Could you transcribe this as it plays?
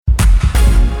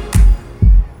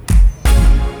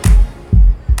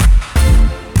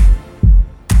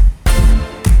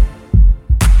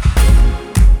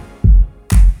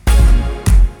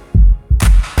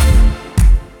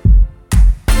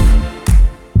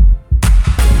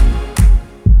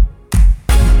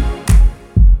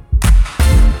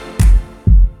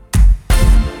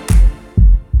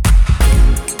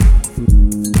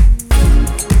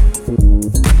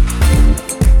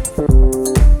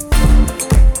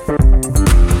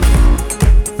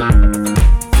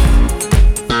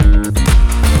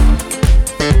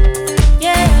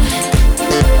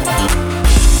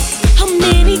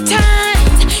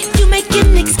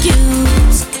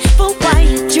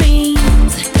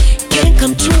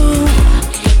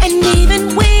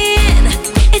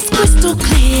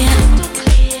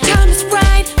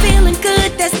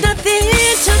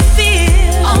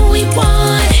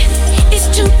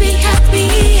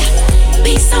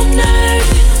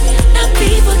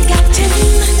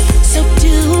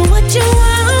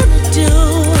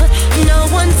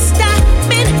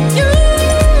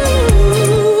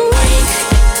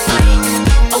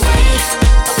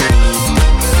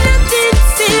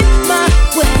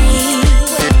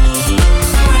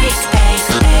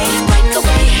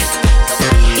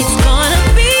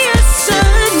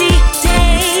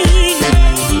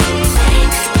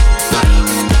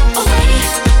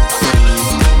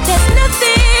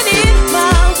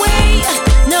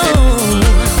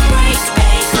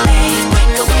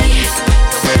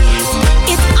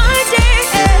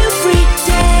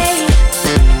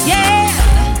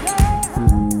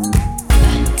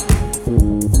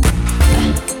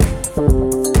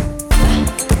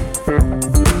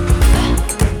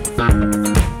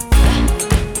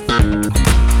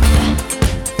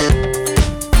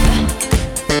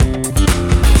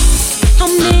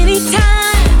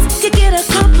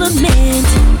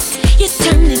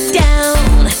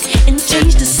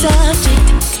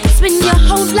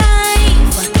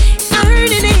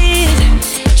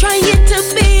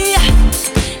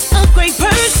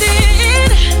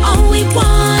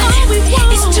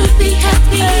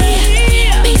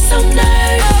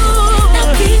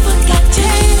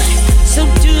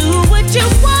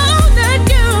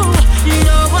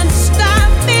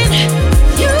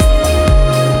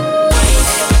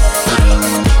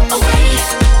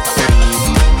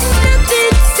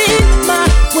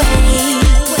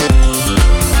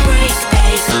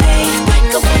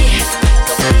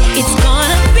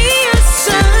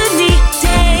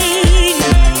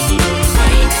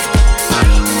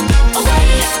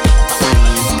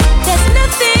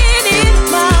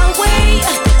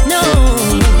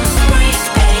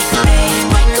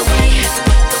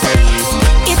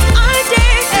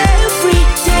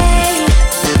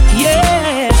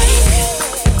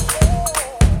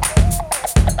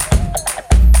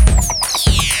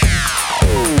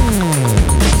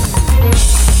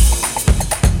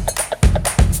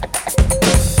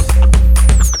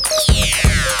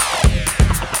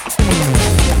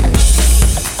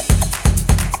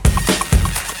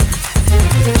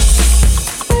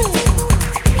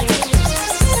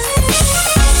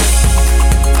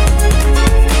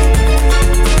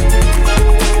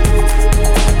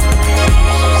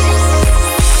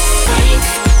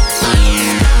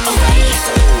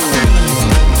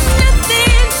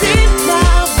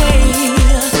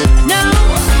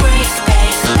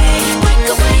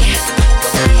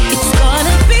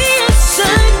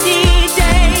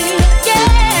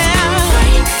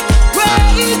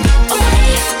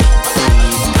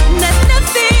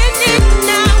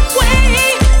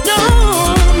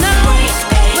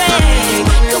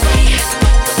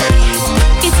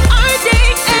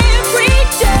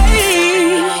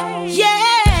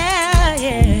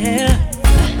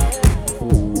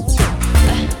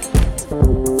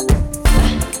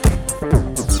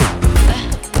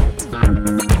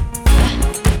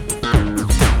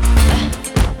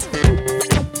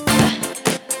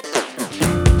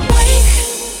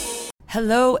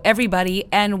Hello, everybody,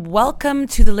 and welcome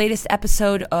to the latest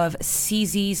episode of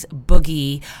CZ's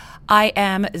Boogie. I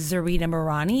am Zarina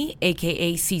Marani,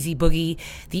 aka CZ Boogie,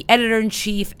 the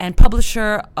editor-in-chief and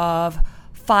publisher of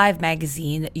 5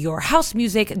 Magazine, your house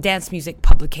music, dance music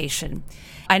publication.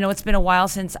 I know it's been a while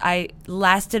since I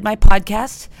last did my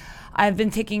podcast. I've been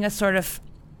taking a sort of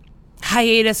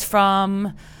hiatus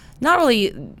from not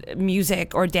really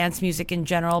music or dance music in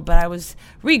general, but I was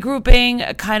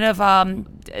regrouping, kind of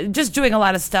just doing a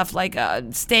lot of stuff, like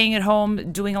staying at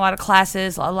home, doing a lot of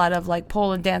classes, a lot of like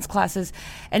pole and dance classes,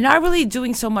 and not really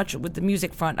doing so much with the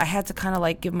music front. I had to kind of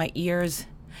like give my ears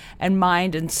and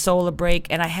mind and soul a break,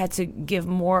 and I had to give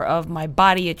more of my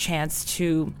body a chance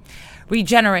to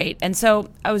regenerate. And so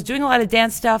I was doing a lot of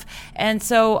dance stuff. And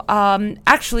so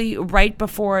actually right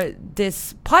before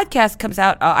this podcast comes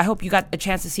out, I hope you got a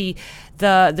chance to see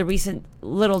the recent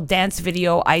little dance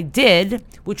video I did,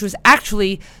 which was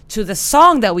actually to the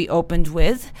song that we opened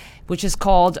with, which is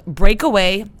called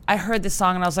Breakaway. I heard this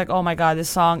song and I was like, oh my God, this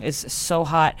song is so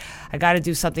hot. I got to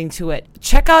do something to it.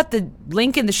 Check out the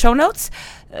link in the show notes.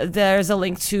 There's a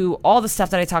link to all the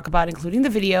stuff that I talk about, including the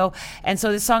video. And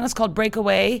so this song is called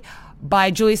Breakaway.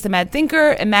 by Julius the Mad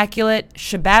Thinker, Immaculate,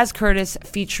 Shabazz Curtis,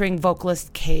 featuring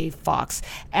vocalist Kay Fox.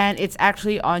 And it's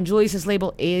actually on Julius's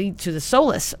label, Aid to the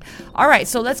Soulless. All right,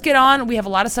 so let's get on. We have a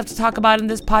lot of stuff to talk about in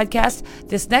this podcast.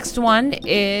 This next one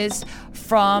is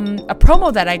from a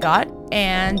promo that I got,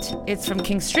 and it's from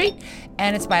King Street,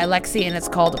 and it's by Alexi, and it's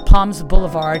called Palms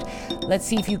Boulevard. Let's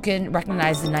see if you can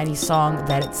recognize the 90s song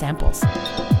that it samples.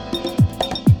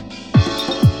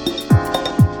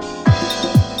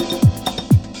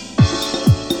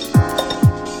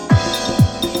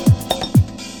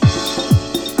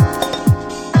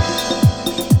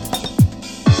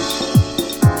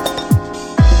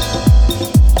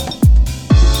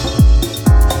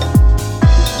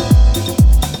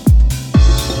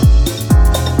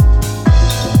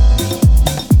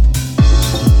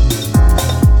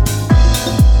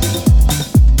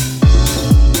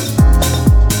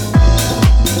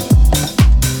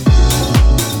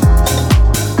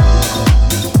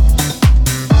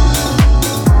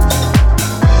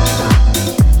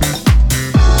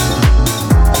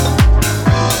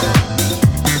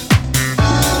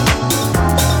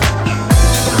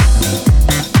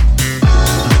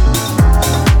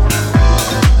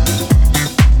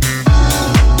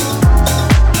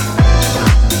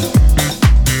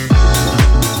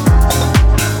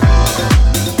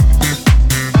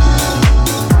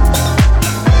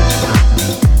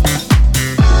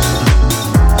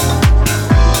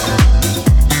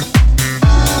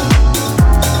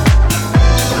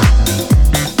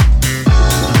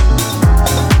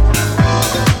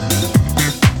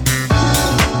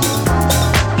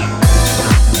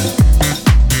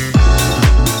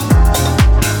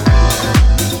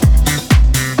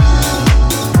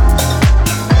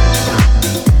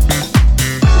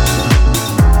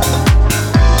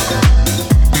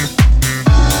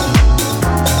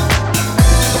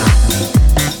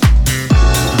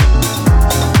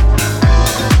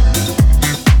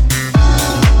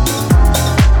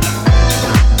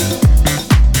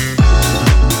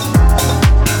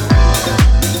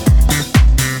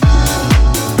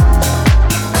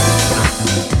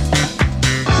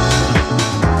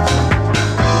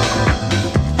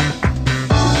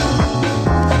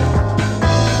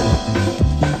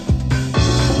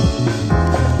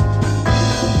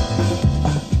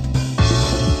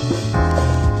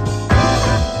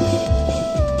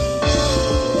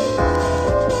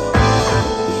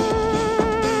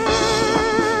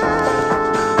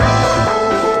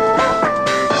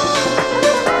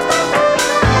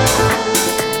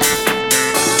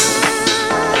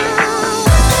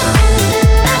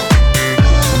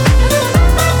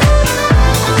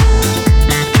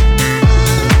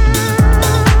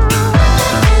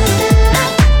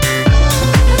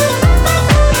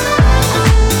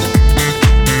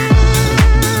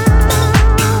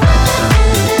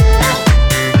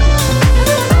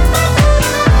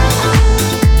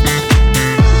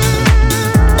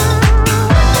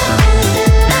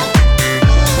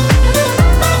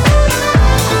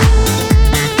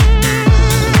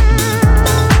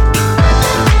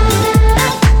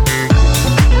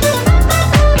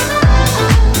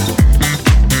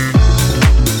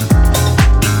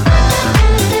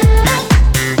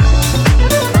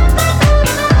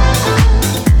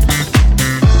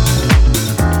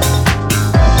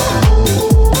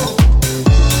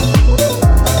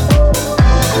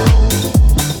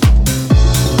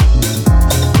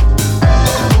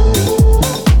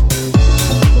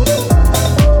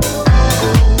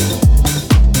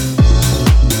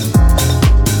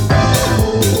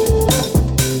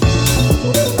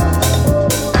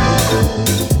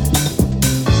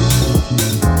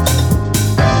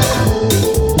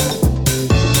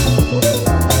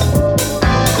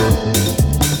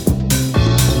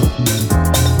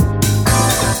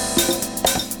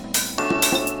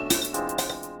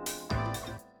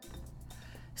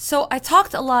 So I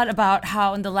talked a lot about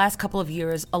how in the last couple of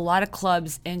years, a lot of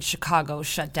clubs in Chicago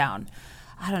shut down.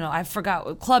 I don't know, I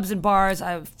forgot, clubs and bars,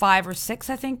 5 or 6,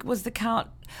 I think was the count,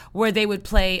 where they would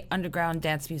play underground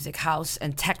dance music, house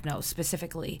and techno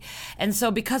specifically. And so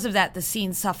because of that, the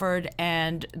scene suffered,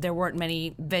 and there weren't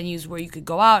many venues where you could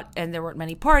go out, and there weren't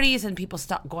many parties, and people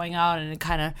stopped going out, and it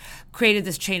kind of created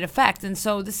this chain effect. And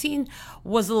so the scene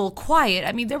was a little quiet.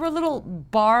 I mean, there were little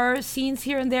bar scenes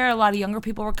here and there. A lot of younger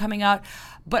people were coming out.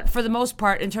 But for the most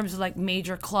part, in terms of like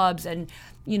major clubs and,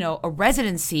 you know, a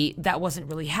residency, that wasn't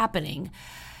really happening.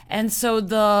 And so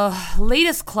the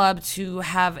latest club to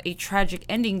have a tragic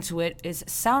ending to it is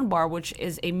Soundbar, which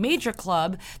is a major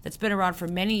club that's been around for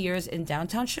many years in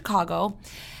downtown Chicago.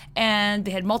 And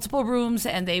they had multiple rooms,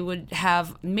 and they would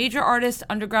have major artists,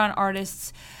 underground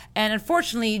artists. And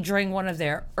unfortunately, during one of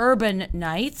their urban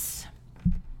nights,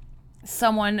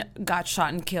 someone got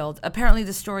shot and killed. Apparently,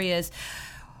 the story is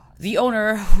the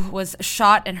owner was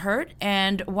shot and hurt,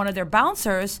 and one of their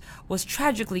bouncers was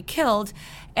tragically killed.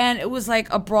 And it was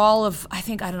like a brawl of, I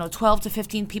don't know, 12 to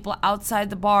 15 people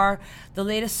outside the bar. The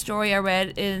latest story I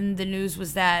read in the news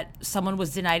was that someone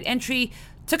was denied entry,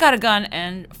 took out a gun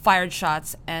and fired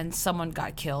shots, and someone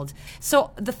got killed.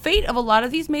 So the fate of a lot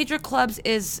of these major clubs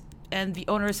is, and the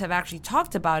owners have actually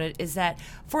talked about it, is that,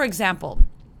 for example,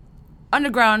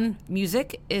 underground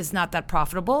music is not that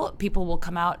profitable. People will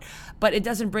come out, but it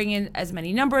doesn't bring in as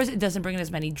many numbers. It doesn't bring in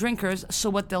as many drinkers. So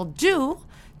what they'll do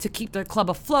to keep their club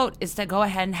afloat is to go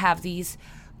ahead and have these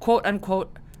quote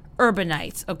unquote urban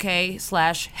nights, okay,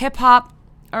 / hip hop.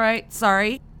 All right,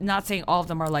 sorry. Not saying all of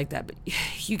them are like that, but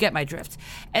you get my drift.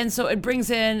 And so it brings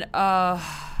in a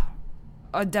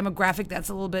demographic that's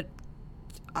a little bit,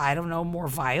 more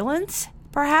violent,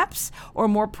 perhaps, or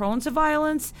more prone to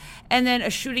violence. And then a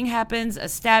shooting happens, a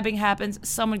stabbing happens,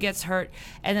 someone gets hurt,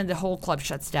 and then the whole club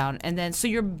shuts down. And then so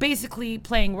you're basically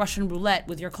playing Russian roulette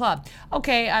with your club.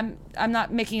 Okay, I'm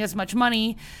not making as much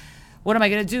money. What am I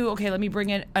going to do? Okay, let me bring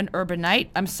in an urban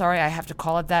night. I'm sorry, I have to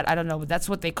call it that. I don't know, but that's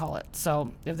what they call it.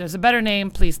 So if there's a better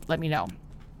name, please let me know.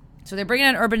 So they're bringing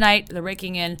in an urban night. They're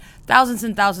raking in thousands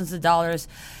and thousands of dollars.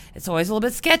 It's always a little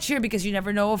bit sketchier because you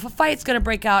never know if a fight's going to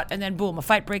break out. And then, boom, a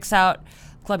fight breaks out.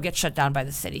 Club gets shut down by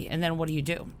the city. And then what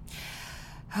do?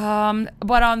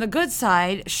 But on the good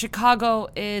side, Chicago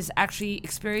is actually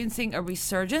experiencing a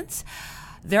resurgence.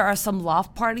 There are some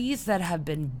loft parties that have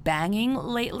been banging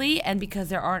lately, and because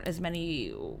there aren't as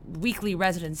many weekly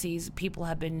residencies, people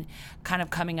have been kind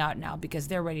of coming out now because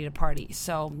they're ready to party.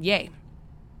 So, yay.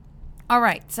 All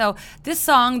right, so this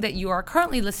song that you are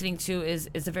currently listening to is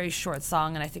a very short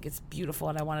song, and I think it's beautiful,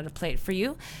 and I wanted to play it for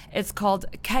you. It's called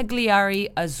Cagliari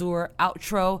Azzurro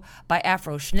Outro by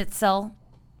Afro Schnitzel.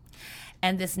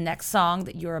 And this next song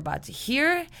that you're about to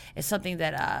hear is something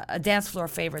that a dance floor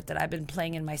favorite that I've been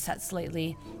playing in my sets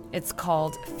lately. It's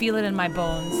called Feel It in My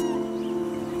Bones.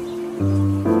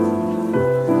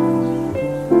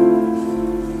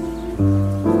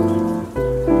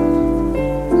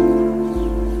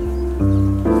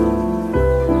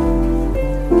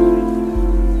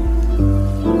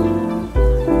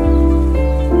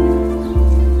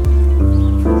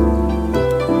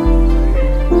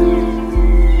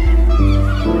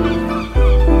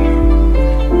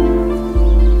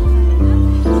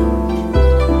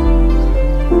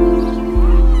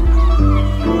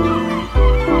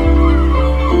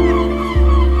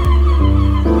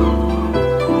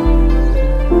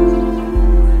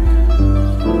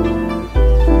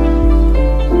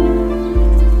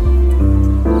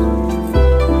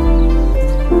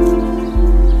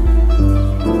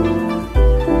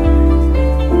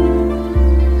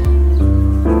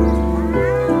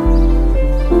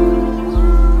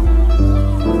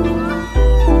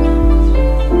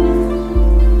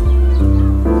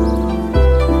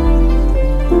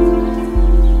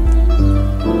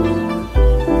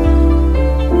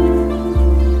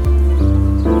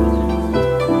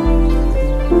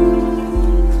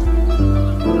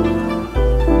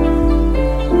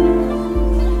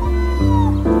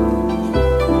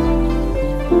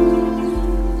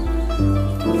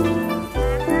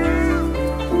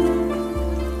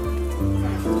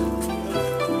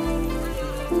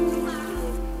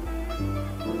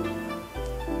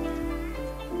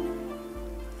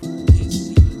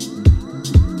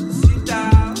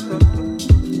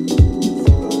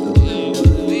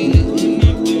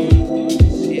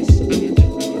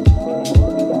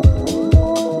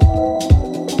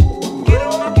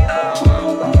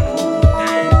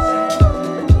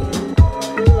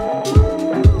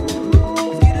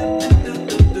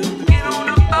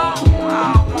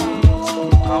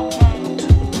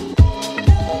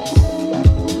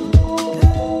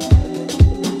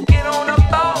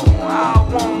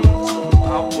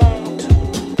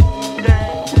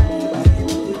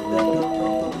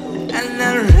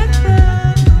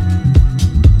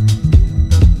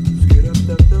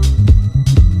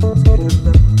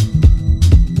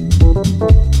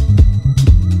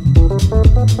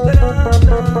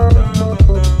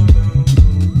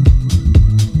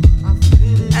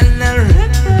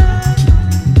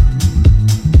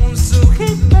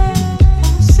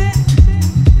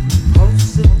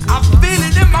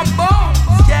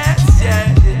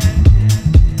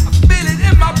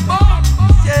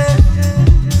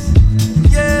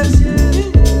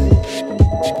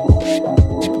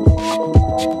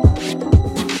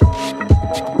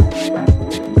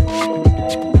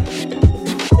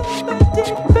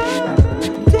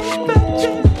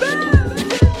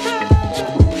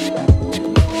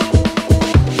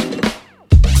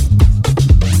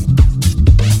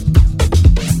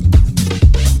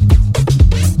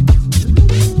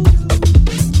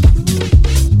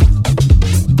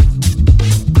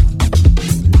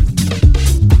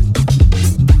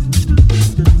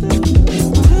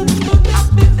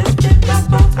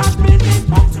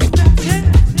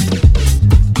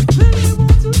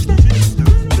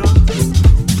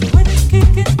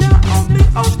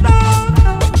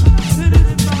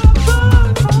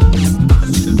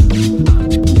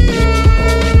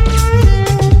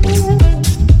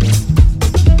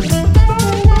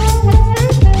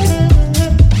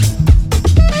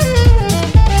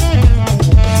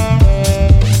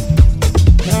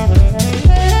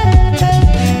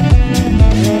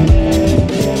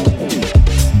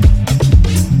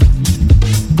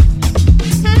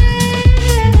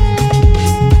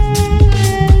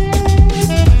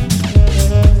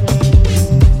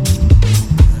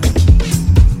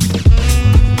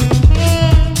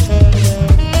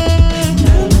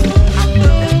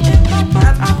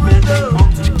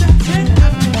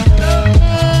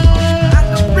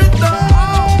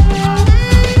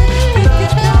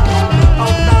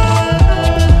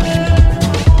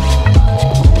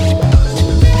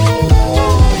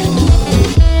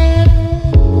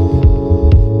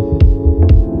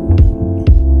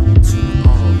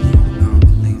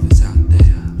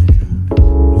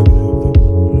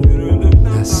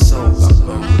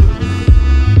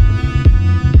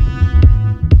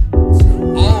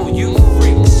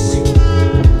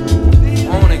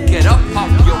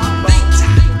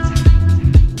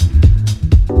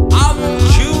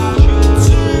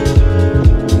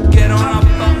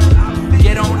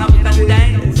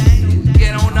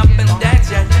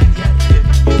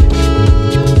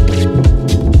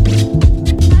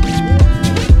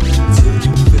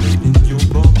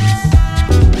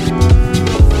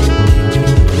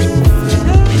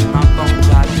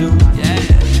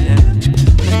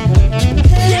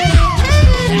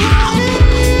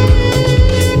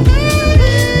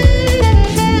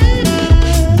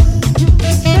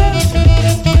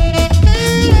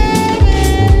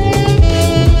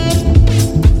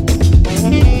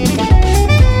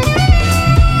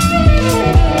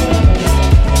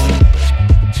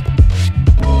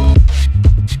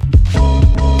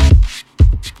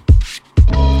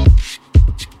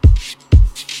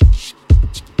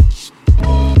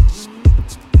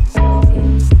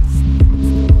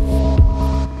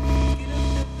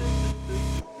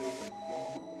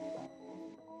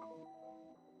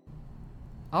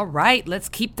 All right, let's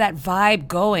keep that vibe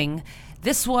going.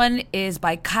 This one is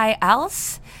by Kai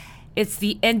Alice. It's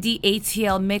the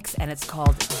NDATL mix, and it's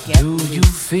called Get Do Loose. you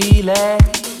feel it?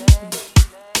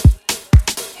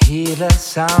 Hear the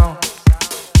sound.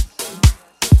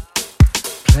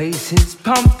 Place is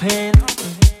pumping,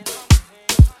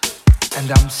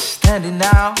 and I'm standing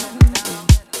out.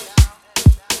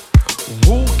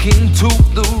 Walk into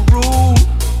the room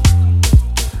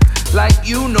like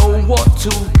you know what to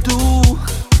do.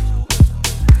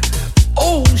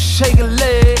 Oh, shake a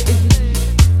leg.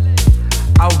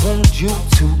 I want you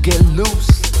to get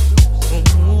loose.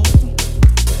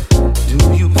 Do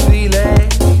you feel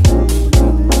it?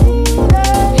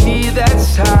 Hear that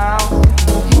sound.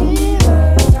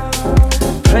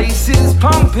 Place is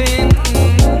pumping,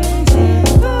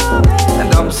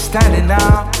 and I'm standing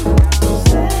out.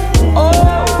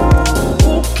 Oh,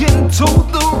 walk into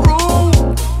the room.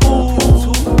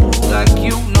 Ooh, like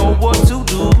you know what to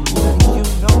do. You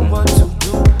know what to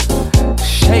do.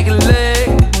 Shake a leg.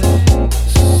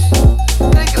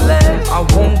 Shake a leg. I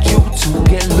want you to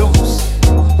get loose.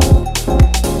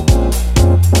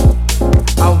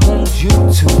 I want you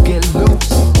to get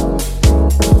loose.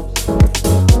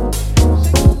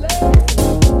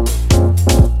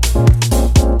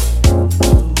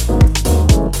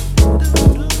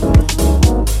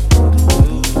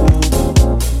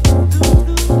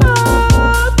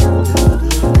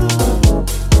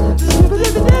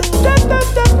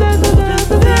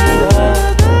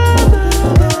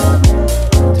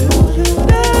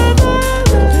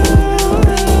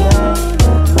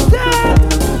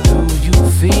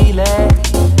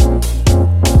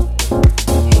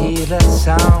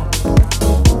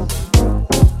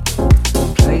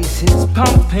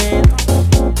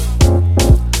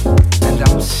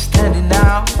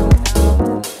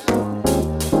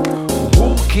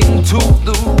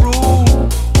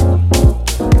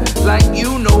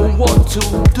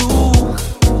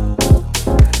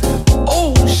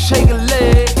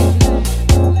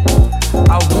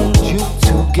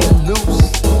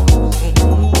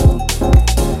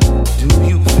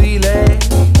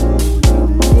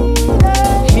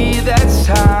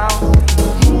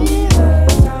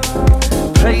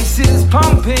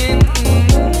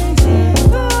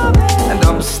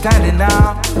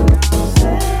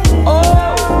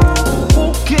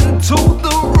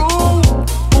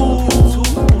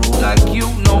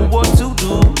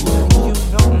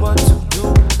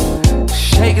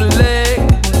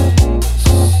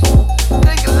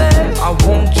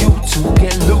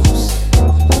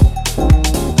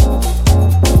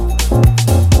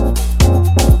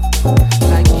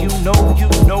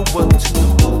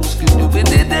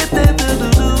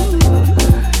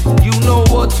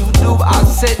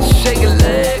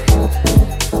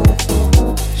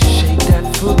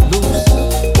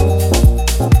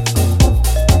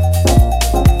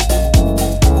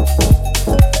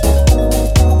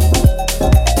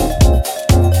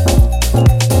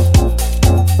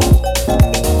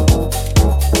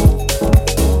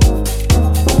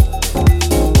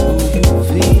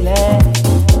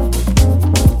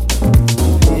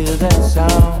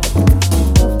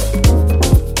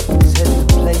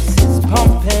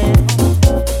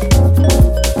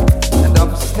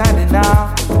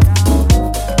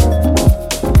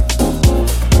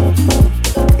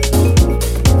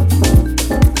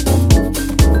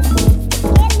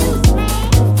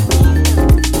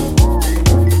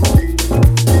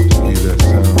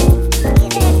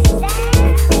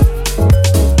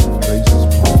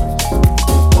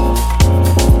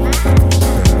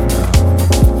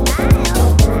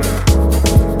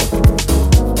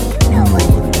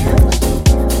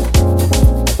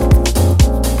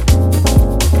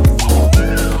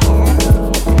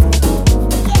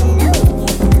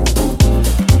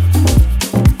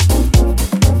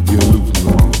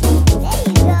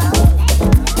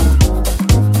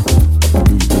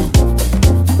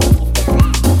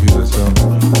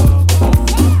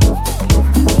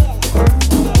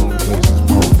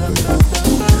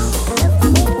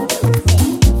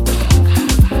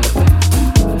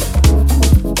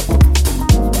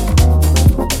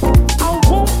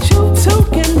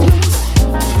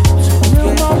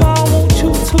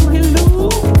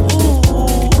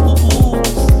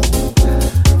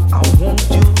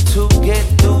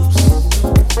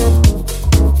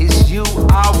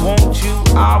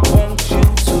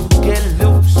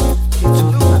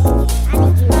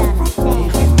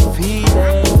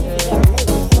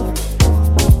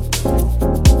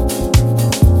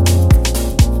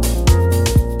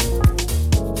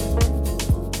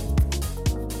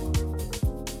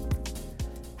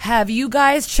 Have you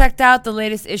guys checked out the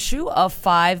latest issue of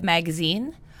 5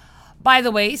 magazine? By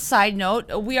the way, side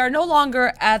note, we are no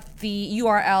longer at the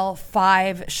URL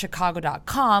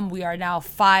 5chicago.com. We are now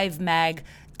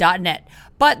 5mag.net.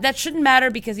 But that shouldn't matter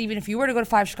because even if you were to go to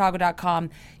 5chicago.com,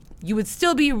 you would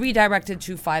still be redirected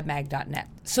to 5mag.net.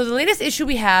 So the latest issue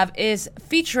we have is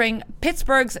featuring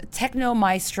Pittsburgh's techno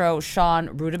maestro, Sean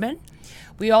Rudiman.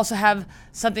 We also have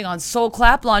something on Soul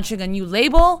Clap, launching a new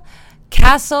label,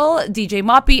 Castle, DJ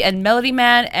Moppy, and Melody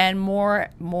Man, and more.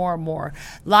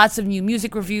 Lots of new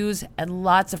music reviews and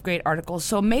lots of great articles.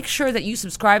 So make sure that you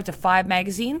subscribe to 5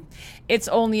 Magazine. It's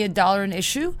only $1 an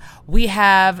issue. We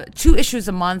have 2 issues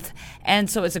a month, and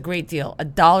so it's a great deal.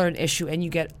 $1 an issue, and you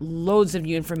get loads of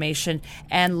new information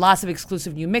and lots of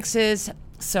exclusive new mixes.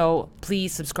 So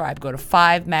please subscribe. Go to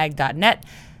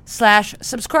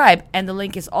 5mag.net/subscribe, and the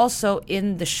link is also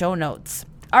in the show notes.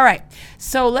 All right,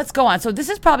 so let's go on. So this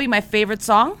is probably my favorite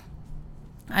song.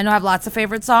 I know I have lots of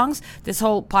favorite songs. This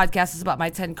whole podcast is about my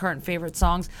 10 current favorite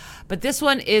songs. But this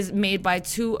one is made by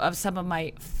 2 of some of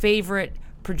my favorite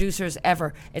producers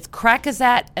ever. It's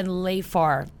Krakazat and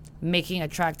Layfar making a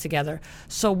track together.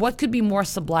 So what could be more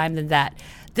sublime than that?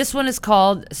 This one is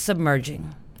called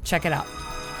Submerging. Check it out.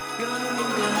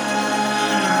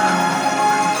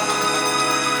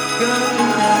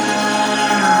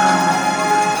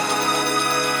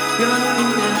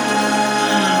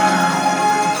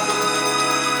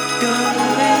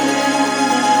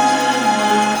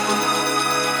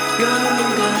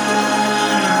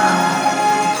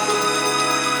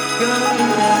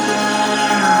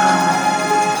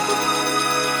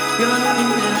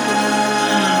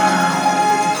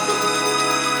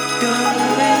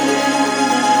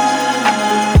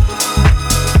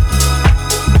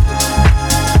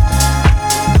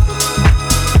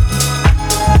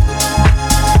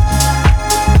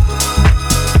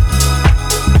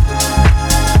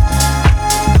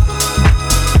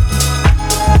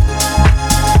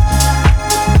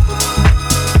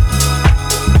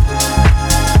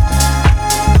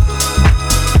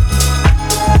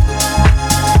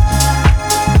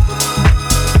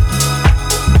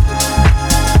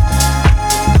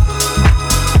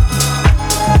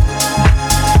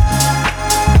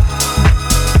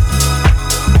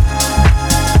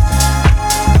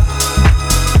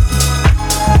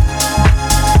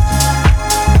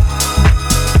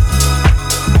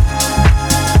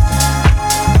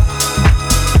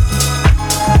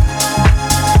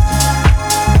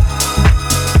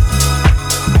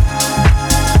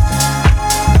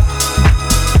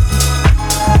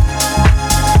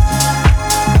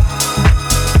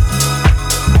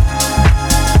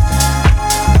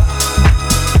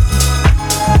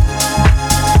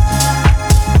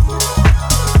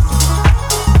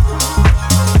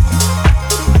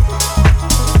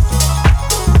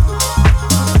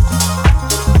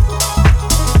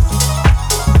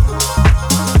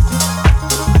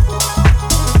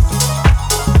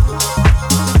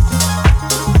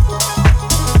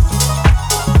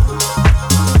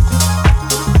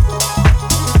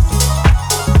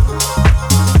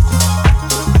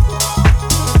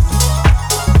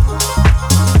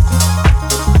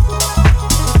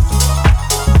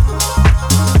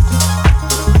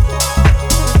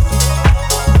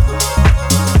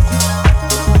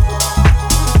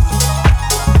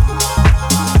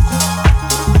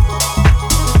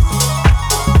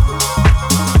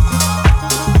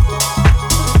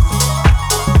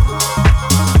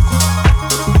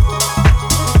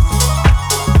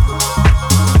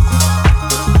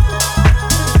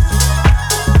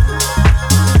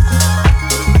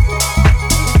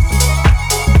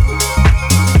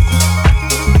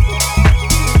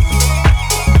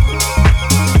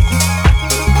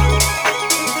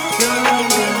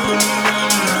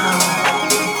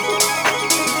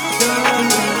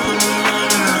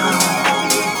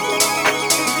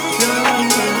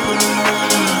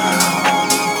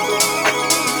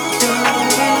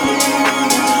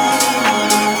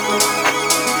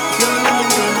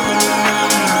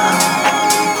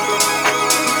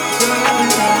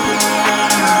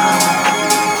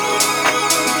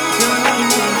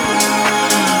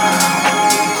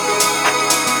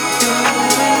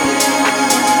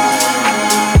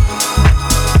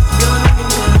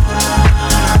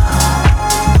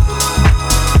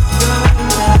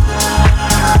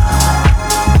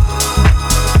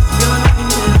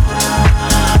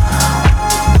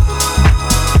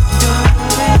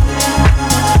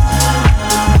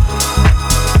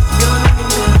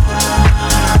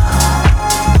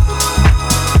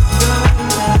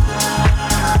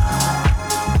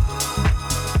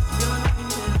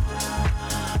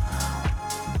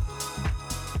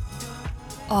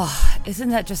 Oh, isn't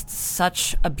that just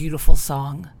such a beautiful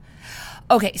song?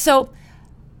 Okay, so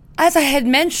As I had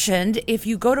mentioned, if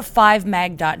you go to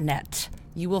 5mag.net,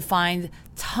 you will find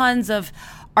tons of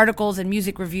articles and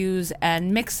music reviews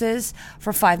and mixes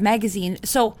for 5 Magazine.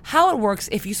 So how it works,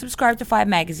 if you subscribe to 5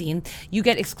 Magazine, you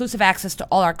get exclusive access to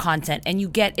all our content, and you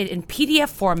get it in PDF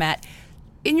format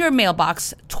in your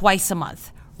mailbox twice a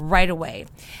month, right away.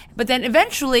 But then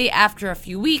eventually, after a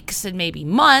few weeks and maybe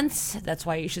months, that's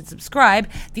why you should subscribe,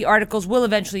 the articles will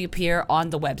eventually appear on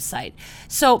the website.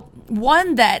 So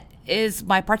one that is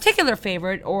my particular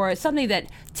favorite, or something that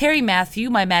Terry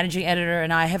Matthew, my managing editor,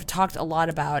 and I have talked a lot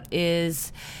about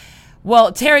is,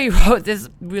 well, Terry wrote this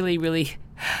really, really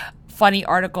funny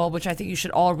article, which I think you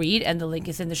should all read, and the link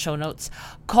is in the show notes,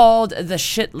 called The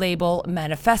Shit Label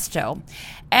Manifesto.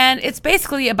 And it's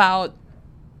basically about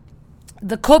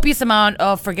the copious amount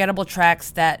of forgettable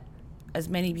tracks that, as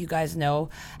many of you guys know,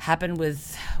 happen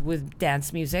with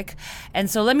dance music. And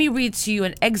so let me read to you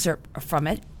an excerpt from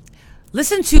it.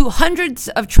 Listen to hundreds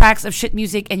of tracks of shit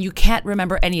music and you can't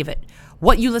remember any of it,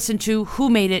 what you listened to, who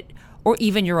made it, or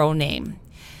even your own name.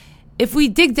 If we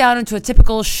dig down into a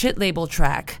typical shit label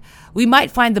track, we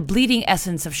might find the bleeding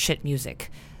essence of shit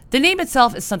music. The name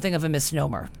itself is something of a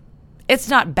misnomer. It's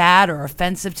not bad or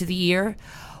offensive to the ear.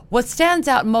 What stands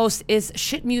out most is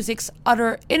shit music's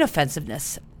utter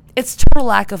inoffensiveness, its total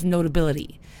lack of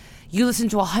notability. You listen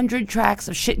to 100 tracks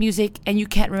of shit music and you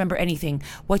can't remember anything,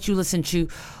 what you listened to,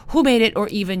 who made it, or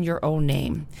even your own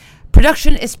name.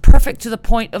 Production is perfect to the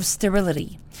point of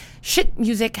sterility. Shit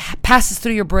music passes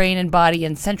through your brain and body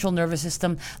and central nervous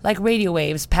system like radio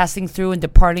waves passing through and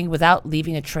departing without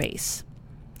leaving a trace.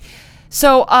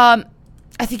 So, I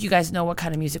think you guys know what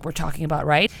kind of music we're talking about,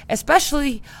 right?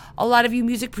 Especially a lot of you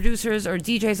music producers or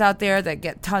DJs out there that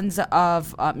get tons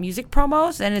of music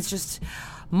promos, and it's just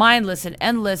mindless and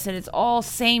endless, and it's all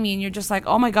samey, and you're just like,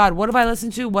 oh my God, what have I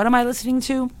listened to? What am I listening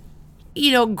to?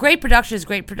 You know, great production is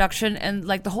great production, and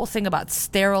like the whole thing about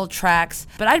sterile tracks,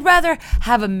 but I'd rather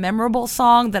have a memorable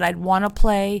song that I'd want to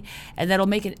play and that'll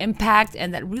make an impact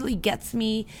and that really gets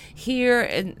me here,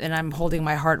 and I'm holding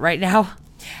my heart right now,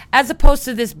 as opposed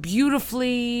to this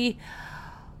beautifully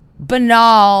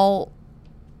banal,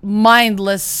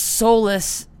 mindless,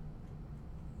 soulless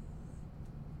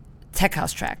tech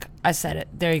house track. I said it.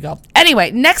 There you go.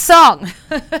 Anyway, next song.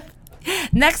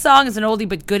 Next song is an oldie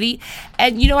but goodie.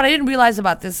 And you know what I didn't realize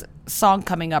about this song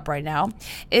coming up right now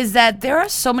is that there are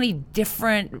so many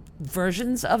different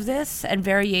versions of this and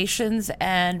variations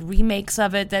and remakes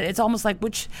of it that it's almost like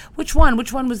which one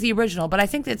was the original. But I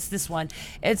think it's this one.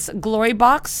 It's Glory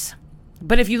Box.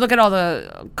 But if you look at all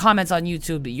the comments on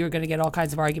YouTube, you're going to get all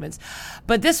kinds of arguments.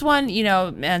 But this one, you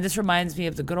know, man, this reminds me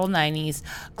of the good old 90s.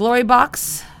 Glory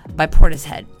Box by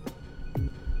Portishead.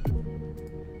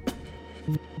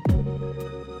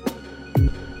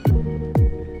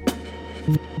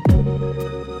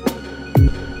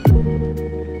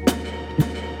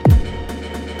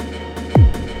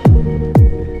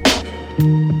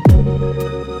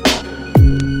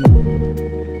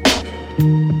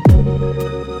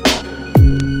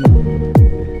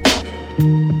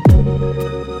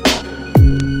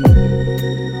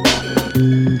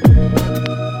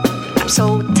 I'm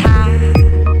so tired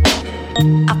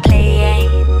of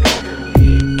playing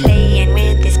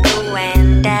with this bow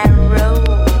and arrow.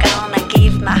 Gonna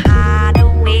give my heart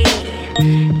away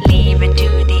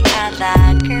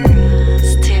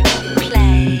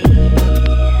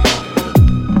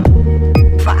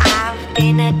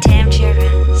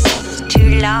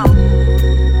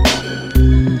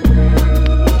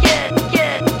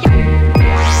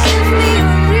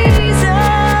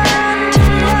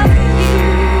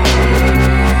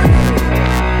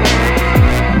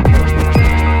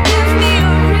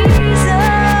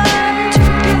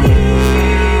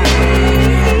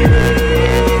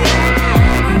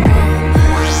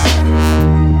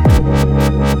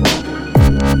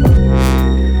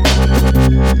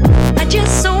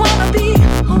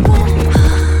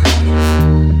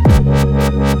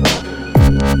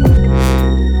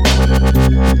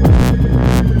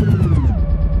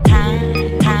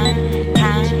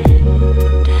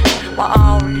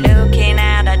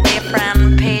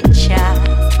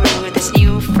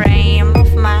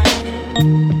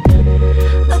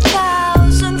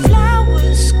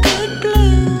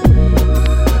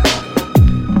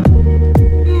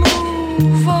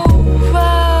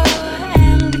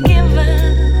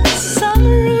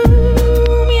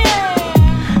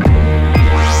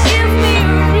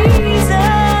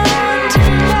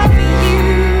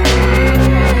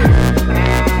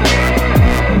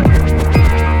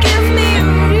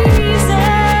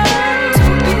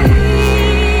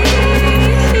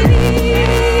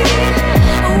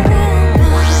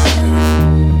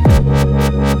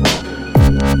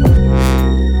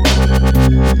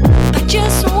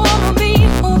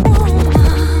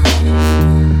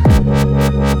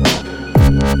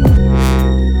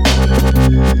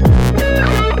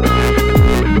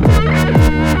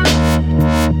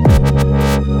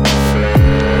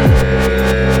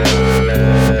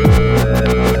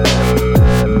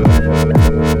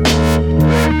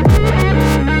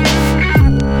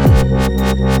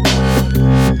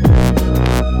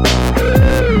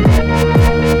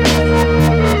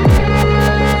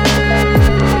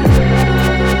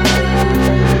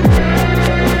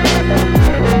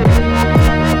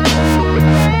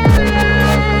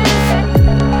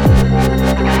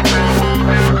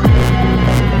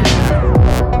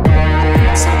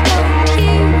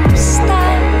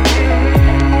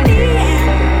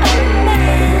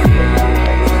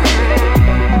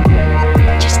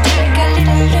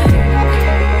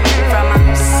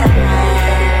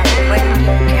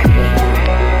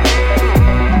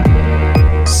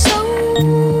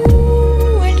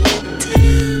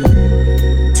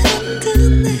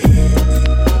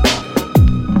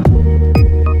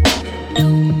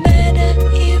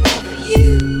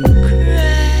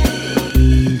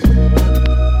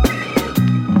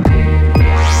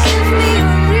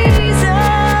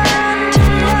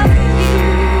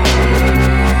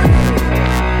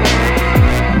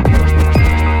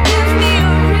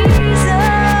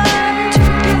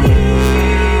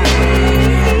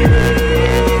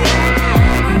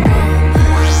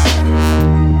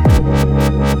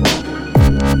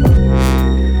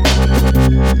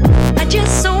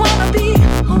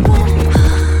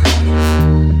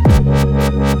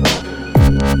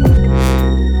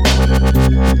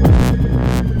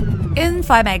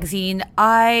Fi magazine,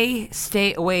 I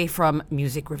stay away from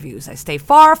music reviews. I stay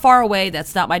far, far away.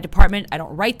 That's not my department. I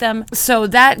don't write them. So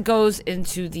that goes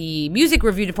into the music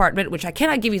review department, which I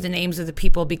cannot give you the names of the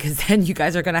people because then you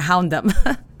guys are going to hound them.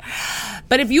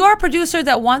 But if you are a producer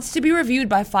that wants to be reviewed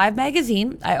by Five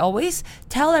Magazine, I always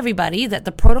tell everybody that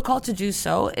the protocol to do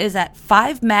so is at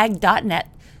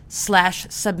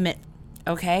 5mag.net/submit.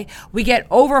 Okay? We get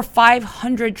over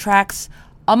 500 tracks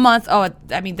a month. Oh,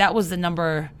 I mean, that was the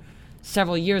number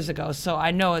several years ago, so I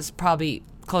know it's probably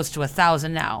close to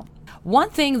 1,000 now.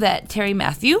 One thing that Terry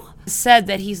Matthew said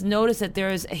that he's noticed that there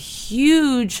is a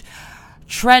huge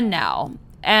trend now,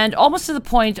 and almost to the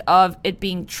point of it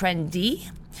being trendy,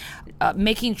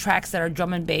 making tracks that are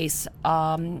drum and bass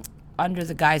under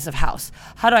the guise of house.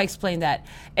 How do I explain that?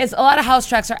 It's a lot of house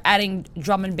tracks are adding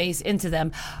drum and bass into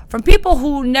them from people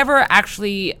who never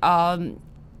actually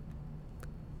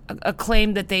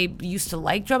claim that they used to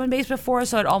like drum and bass before,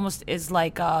 so it almost is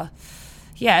like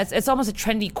it's almost a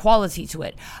trendy quality to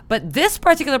it. But this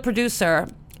particular producer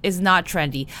is not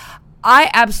trendy. I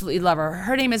absolutely love her.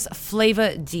 Her name is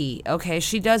Flava D. Okay,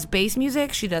 she does bass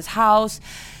music, she does house,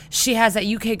 she has that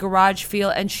UK garage feel,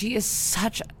 and she is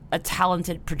such a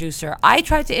talented producer. I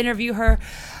tried to interview her,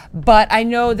 but I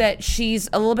know that she's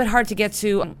a little bit hard to get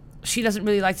to. She doesn't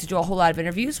really like to do a whole lot of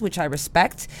interviews, which I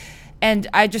respect. And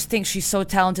I just think she's so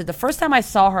talented. The first time I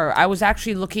saw her, I was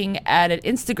actually looking at an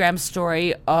Instagram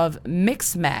story of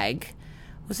Mixmag.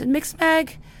 Was it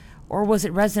Mixmag? Or was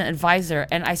it Resident Advisor?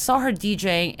 And I saw her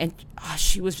DJing, and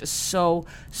she was just so,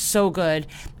 so good.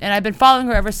 And I've been following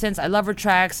her ever since. I love her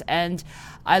tracks, and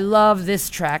I love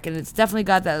this track. And it's definitely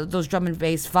got those drum and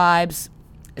bass vibes.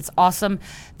 It's awesome.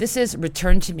 This is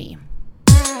Return to Me.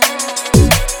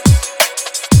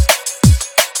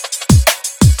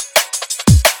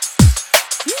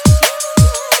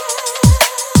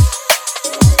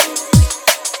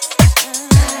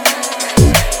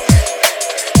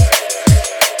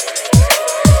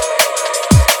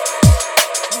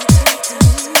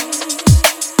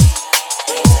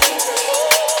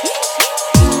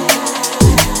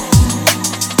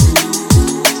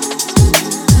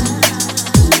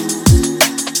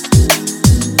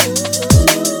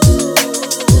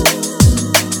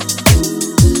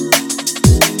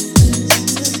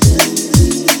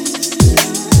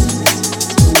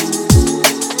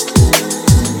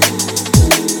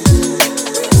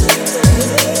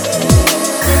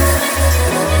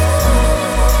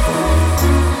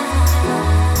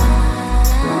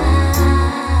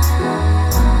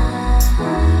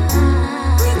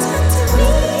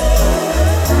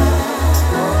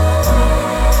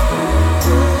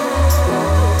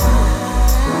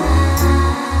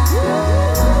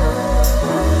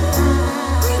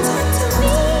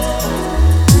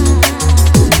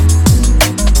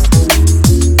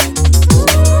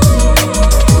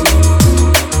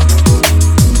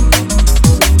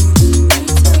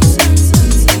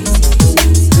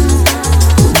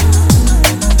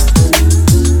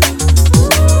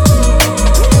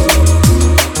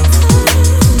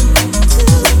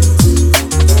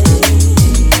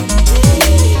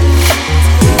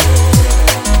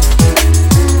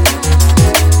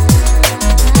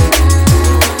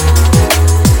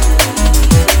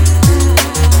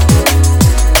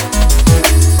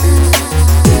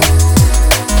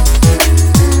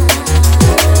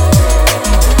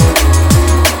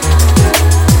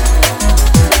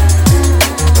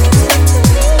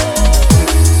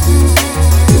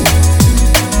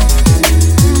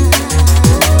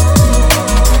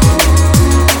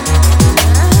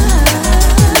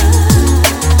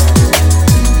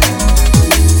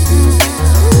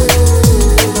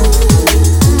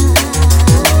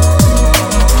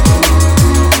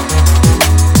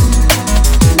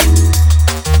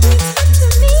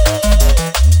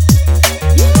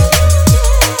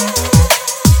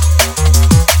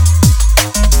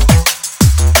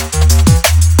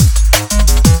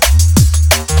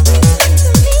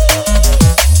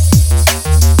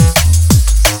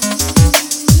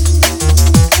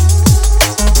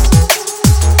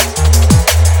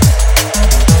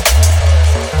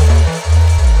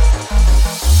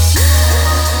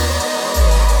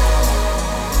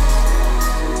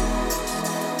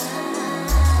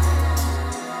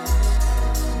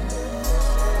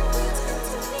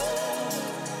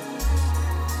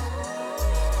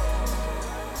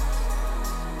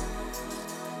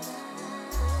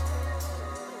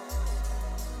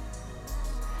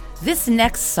 This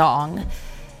next song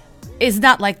is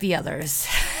not like the others.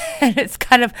 And it's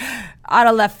kind of out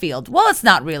of left field. Well, it's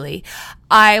not really.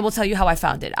 I will tell you how I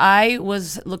found it. I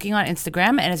was looking on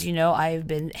Instagram, and as you know, I've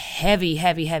been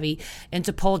heavy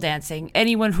into pole dancing.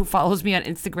 Anyone who follows me on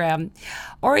Instagram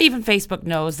or even Facebook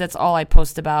knows that's all I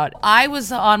post about. I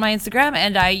was on my Instagram,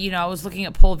 and I was looking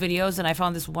at pole videos, and I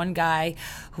found this one guy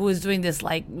who was doing this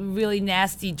like really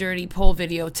nasty, dirty pole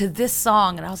video to this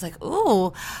song, and I was like,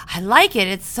 ooh, I like it.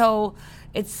 It's so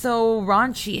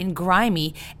raunchy and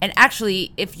grimy. And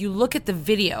actually, if you look at the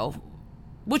video,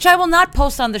 which I will not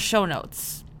post on the show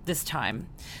notes this time.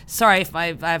 Sorry if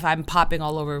I'm popping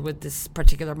all over with this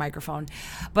particular microphone.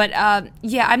 But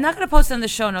yeah, I'm not going to post it on the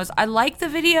show notes. I like the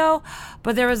video,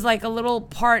 but there was like a little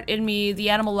part in me, the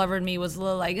animal lover in me was a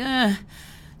little like,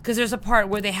 because there's a part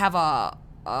where they have a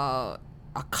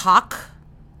cock,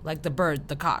 like the bird,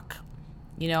 the cock.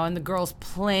 And the girl's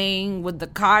playing with the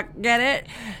cock, get it?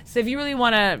 So if you really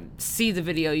want to see the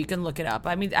video, you can look it up.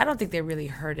 I mean, I don't think they really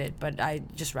heard it, but I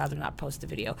just rather not post the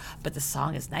video. But the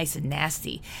song is nice and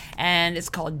nasty. And it's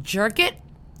called Jerk It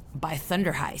by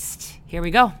Thunder Heist. Here we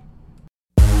go.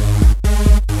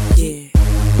 Yeah.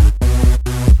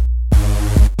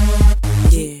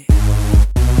 Yeah.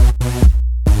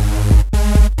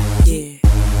 Yeah.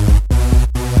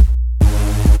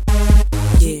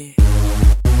 Yeah.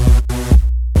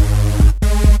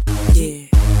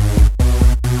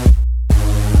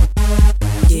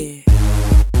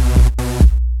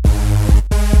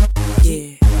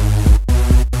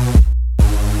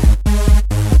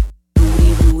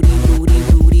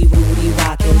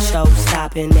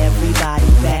 And everybody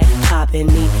back, popping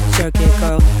me, jerk it,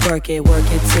 girl, work it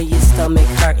till your stomach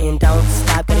hurting. Don't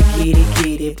stop, gotta get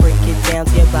it, break it down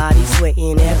to your body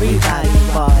sweating. Everybody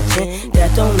watching,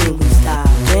 that don't mean we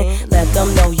stopping. Let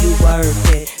them know you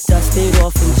worth it. Dust it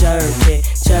off and jerk it,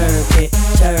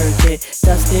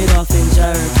 dust it off and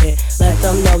jerk it. Let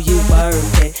them know you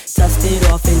worth it. Dust it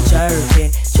off and jerk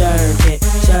it,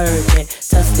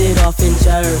 dust it off and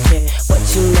jerk it. What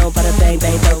you know about a bang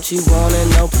bang, don't you wanna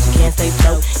know, but you can't stay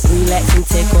float. Relax and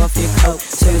take off your coat,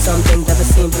 show you something never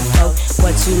seen before.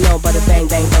 What you know about a bang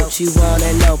bang, don't you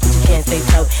wanna know, but you can't stay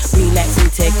float. Relax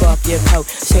and take off your coat,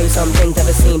 show you something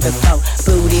never seen before.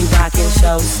 Booty rocking,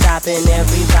 show stopping,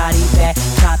 everybody back,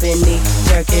 popping me,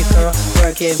 jerk it, girl,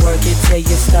 work it till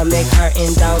your stomach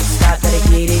hurting. Don't stop, gotta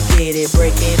get it,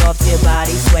 break it off your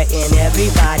body sweating.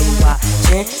 Everybody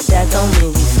watching, that don't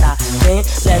mean we stopping.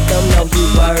 Let them know you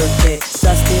worth it.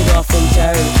 Dust it off and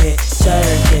jerk it,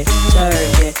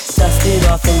 dust it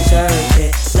off and jerk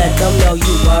it. Let them know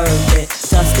you worth it.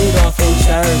 Dust it off and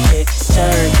jerk it, dust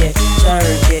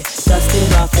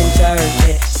it off and jerk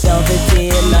it.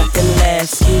 Velvet, nothing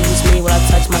less. Excuse me while I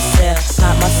touch myself.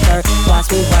 Pop my skirt, watch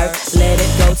me work. Let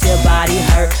it go till your body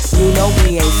hurt. You know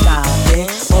we ain't stopping.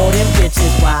 All them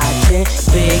bitches watching.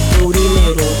 Big booty,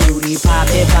 little booty. Pop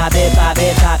it,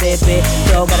 big.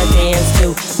 Girl gotta dance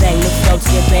too. Bang the flow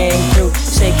till you bang through.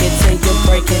 Shake it till you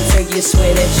break it, till you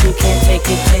swear that you can't take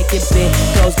it, big.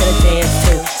 Girls gotta dance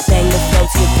too. Bang the flow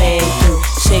till you bang through.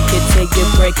 Shake it till you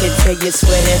break it, till you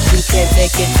swear that you can't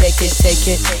take it.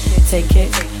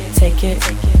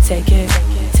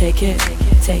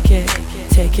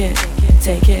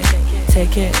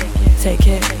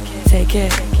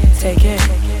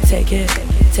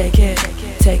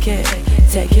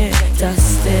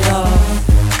 Dust it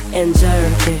off and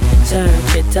jerk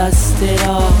it, dust it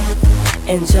off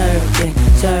and jerk it,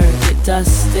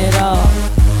 dust it off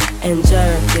and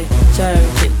jerk it,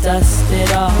 dust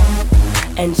it off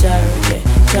and jerk it.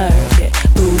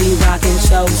 Booty rockin',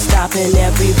 show stopping,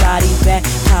 everybody back,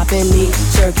 popping me,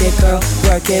 jerk it, girl,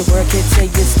 work it till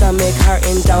your stomach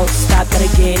hurting. Don't stop, gotta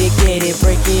get it,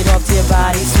 break it off to your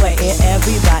body sweating.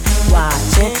 Everybody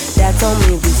watching, that don't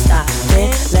mean we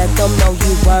stopping. Let them know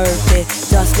you worth it.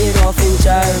 Dust it off and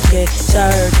jerk it,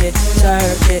 dust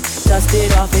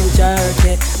it off and jerk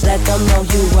it. Let them know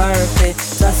you worth it.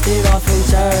 Dust it off and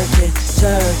jerk it,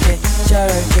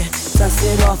 dust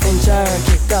it off and jerk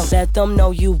it. Go, let them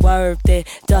know you worth it.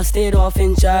 Dust it off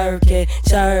and jerk it,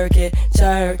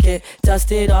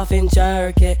 dust it off and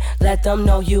jerk it. Let them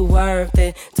know you worth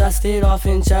it. Dust it off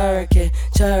and jerk it,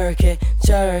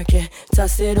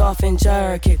 dust it off and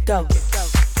jerk it. Go.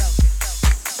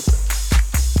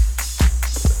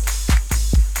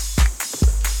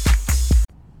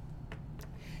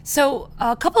 So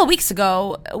a couple of weeks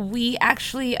ago, we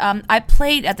actually, I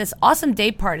played at this awesome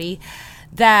day party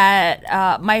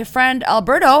that my friend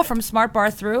Alberto from Smart Bar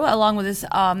threw, along with his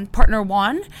partner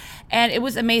Juan, and it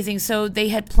was amazing. So they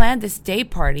had planned this day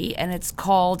party, and it's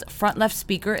called Front Left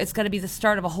Speaker. It's going to be the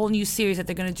start of a whole new series that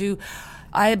they're going to do,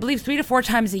 I believe, 3 to 4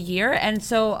 times a year. And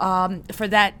so for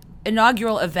that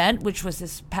inaugural event, which was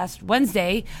this past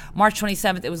Wednesday, March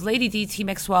 27th, it was Lady D, T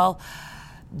Maxwell,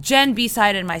 Jen,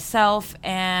 B-Side, and myself,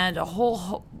 and a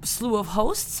whole slew of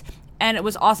hosts. And it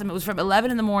was awesome. It was from 11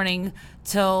 in the morning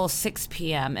till 6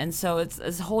 p.m. And so it's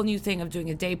a whole new thing of doing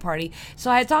a day party.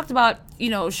 So I had talked about,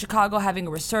 Chicago having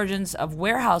a resurgence of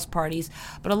warehouse parties.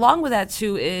 But along with that,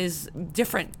 too, is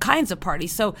different kinds of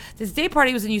parties. So this day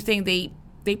party was a new thing.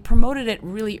 They promoted it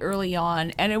really early on.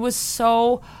 And it was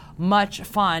so much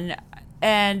fun.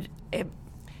 And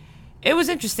it was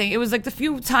interesting. It was like the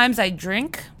few times I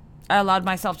allowed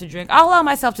myself to drink. I'll allow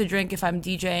myself to drink if I'm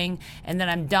DJing and then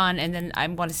I'm done and then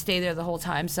I'm going to stay there the whole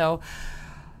time. So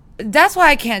that's why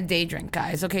I can't day drink,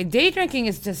 guys. Okay, day drinking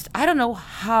is just, I don't know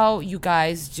how you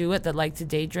guys do it that like to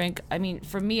day drink. I mean,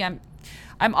 for me, I'm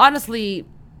honestly,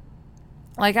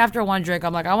 like, after one drink,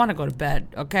 I'm like, I want to go to bed,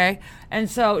 okay? And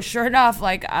so sure enough,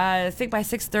 like, I think by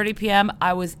 6:30 p.m.,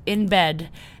 I was in bed,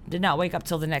 did not wake up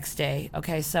till the next day,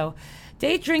 okay? So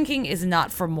day drinking is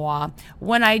not for moi.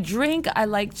 When I drink, I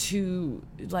like to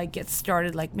get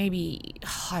started maybe,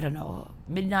 I don't know,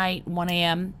 midnight, 1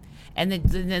 a.m. And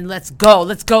then let's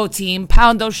go team,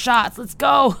 pound those shots, let's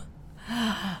go.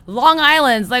 Long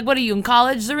Island's, what are you, in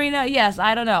college, Zarina? Yes,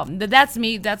 I don't know. That's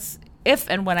me, that's if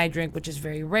and when I drink, which is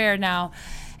very rare now.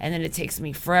 And then it takes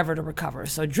me forever to recover.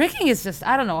 So drinking is just,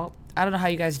 I don't know how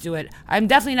you guys do it. I'm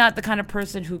definitely not the kind of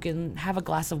person who can have a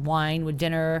glass of wine with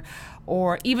dinner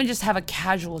or even just have a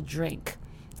casual drink.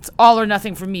 It's all or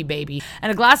nothing for me, baby.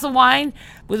 And a glass of wine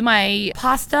with my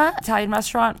pasta, Italian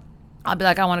restaurant, I'll be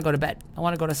like, I want to go to bed. I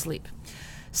want to go to sleep.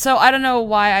 So I don't know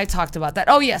why I talked about that.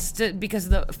 Oh, yes, because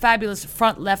of the fabulous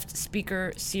Front Left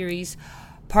Speaker Series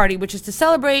party, which is to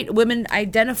celebrate women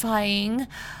identifying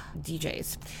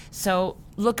DJs. So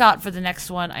look out for the next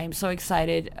one. I am so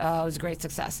excited. It was a great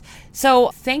success. So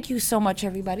thank you so much,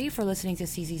 everybody, for listening to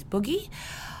CZ's Boogie.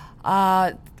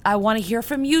 I want to hear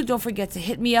from you. Don't forget to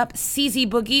hit me up, CZ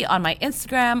Boogie, on my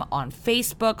Instagram, on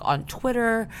Facebook, on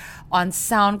Twitter, on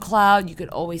SoundCloud. You could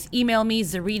always email me,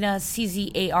 Zarina,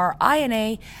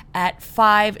 CZARINA, at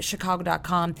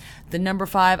 5chicago.com. The number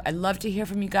 5. I'd love to hear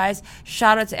from you guys.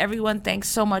 Shout out to everyone. Thanks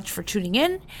so much for tuning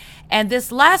in. And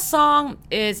this last song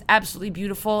is absolutely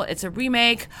beautiful. It's a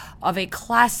remake of a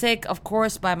classic, of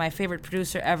course, by my favorite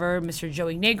producer ever, Mr.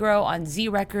 Joey Negro on Z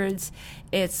Records.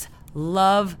 It's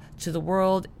Love to the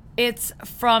World. It's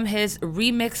from his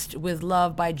Remixed with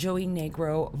Love by Joey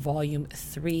Negro Volume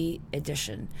 3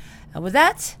 edition. And with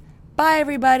that, bye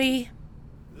everybody.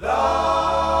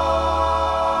 Love.